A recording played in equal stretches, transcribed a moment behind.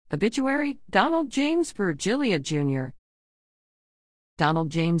Obituary: Donald James Virgilia Jr. Donald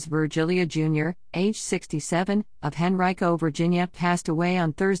James Virgilia Jr., age 67, of Henrico, Virginia, passed away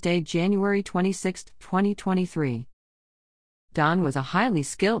on Thursday, January 26, 2023. Don was a highly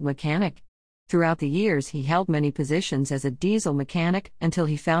skilled mechanic. Throughout the years, he held many positions as a diesel mechanic until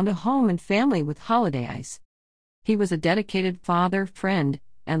he found a home and family with Holiday Ice. He was a dedicated father, friend,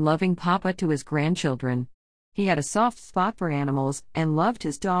 and loving papa to his grandchildren. He had a soft spot for animals and loved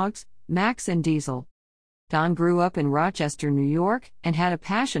his dogs, Max and Diesel. Don grew up in Rochester, New York, and had a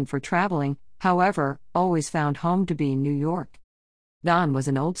passion for traveling, however, always found home to be New York. Don was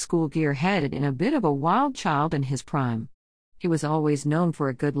an old-school gearhead and a bit of a wild child in his prime. He was always known for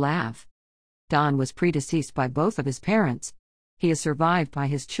a good laugh. Don was predeceased by both of his parents. He is survived by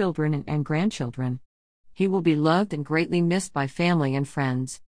his children and grandchildren. He will be loved and greatly missed by family and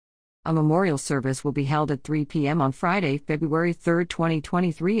friends. A memorial service will be held at 3 p.m. on Friday, February 3,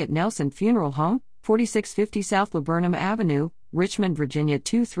 2023 at Nelson Funeral Home, 4650 South Laburnum Avenue, Richmond, Virginia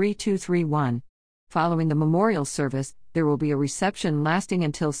 23231. Following the memorial service, there will be a reception lasting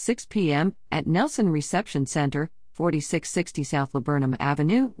until 6 p.m. at Nelson Reception Center, 4660 South Laburnum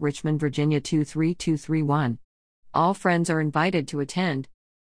Avenue, Richmond, Virginia 23231. All friends are invited to attend.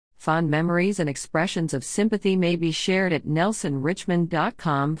 Fond memories and expressions of sympathy may be shared at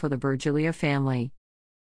nelsonrichmond.com for the Virgilia family.